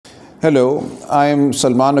Hello, I am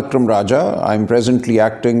Salman Akram Raja. I am presently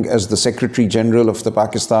acting as the Secretary General of the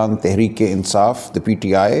Pakistan Tehreek-e-Insaf, the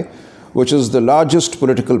PTI, which is the largest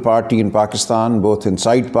political party in Pakistan, both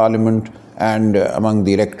inside Parliament and among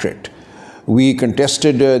the electorate. We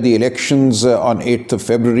contested the elections on 8th of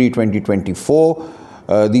February 2024.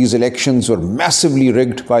 These elections were massively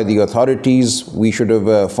rigged by the authorities. We should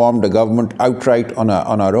have formed a government outright on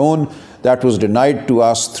our own. That was denied to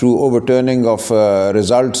us through overturning of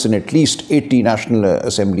results in at least 80 National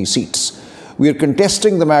Assembly seats. We are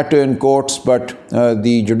contesting the matter in courts, but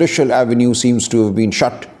the judicial avenue seems to have been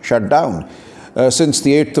shut down. Since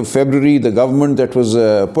the 8th of February, the government that was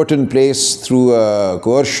put in place through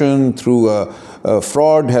coercion, through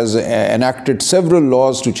fraud, has enacted several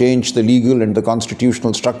laws to change the legal and the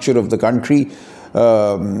constitutional structure of the country.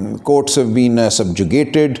 Courts have been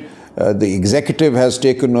subjugated. The executive has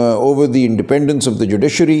taken over the independence of the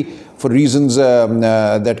judiciary for reasons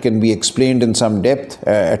that can be explained in some depth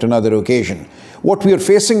at another occasion. What we are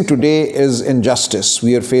facing today is injustice.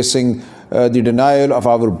 We are facing the denial of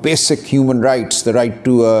our basic human rights, the right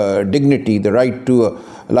to dignity, the right to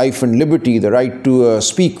life and liberty, the right to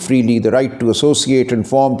speak freely, the right to associate and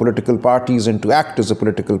form political parties and to act as a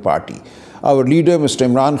political party. Our leader, Mr.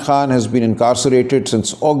 Imran Khan, has been incarcerated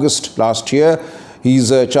since August last year.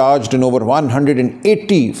 He's charged in over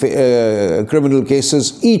 180 criminal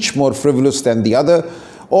cases, each more frivolous than the other.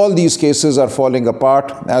 All these cases are falling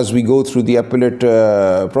apart as we go through the appellate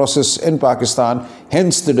process in Pakistan,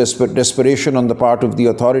 hence the desperation on the part of the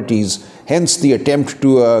authorities, hence the attempt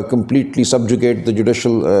to completely subjugate the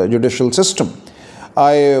judicial system.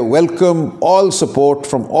 I welcome all support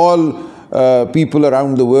from all people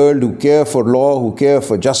around the world who care for law, who care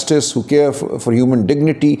for justice, who care for human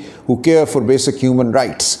dignity, who care for basic human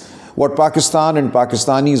rights. What Pakistan and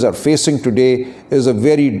Pakistanis are facing today is a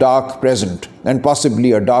very dark present and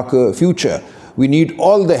possibly a darker future. We need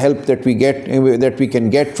all the help that we can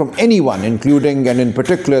get from anyone, including and in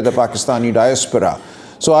particular the Pakistani diaspora.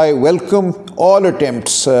 So I welcome all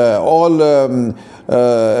attempts,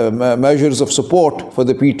 measures of support for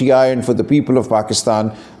the PTI and for the people of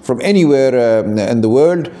Pakistan from anywhere in the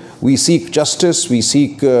world. We seek justice, we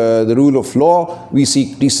seek the rule of law, we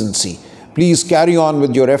seek decency. Please carry on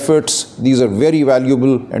with your efforts. These are very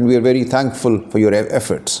valuable and we are very thankful for your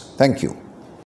efforts. Thank you.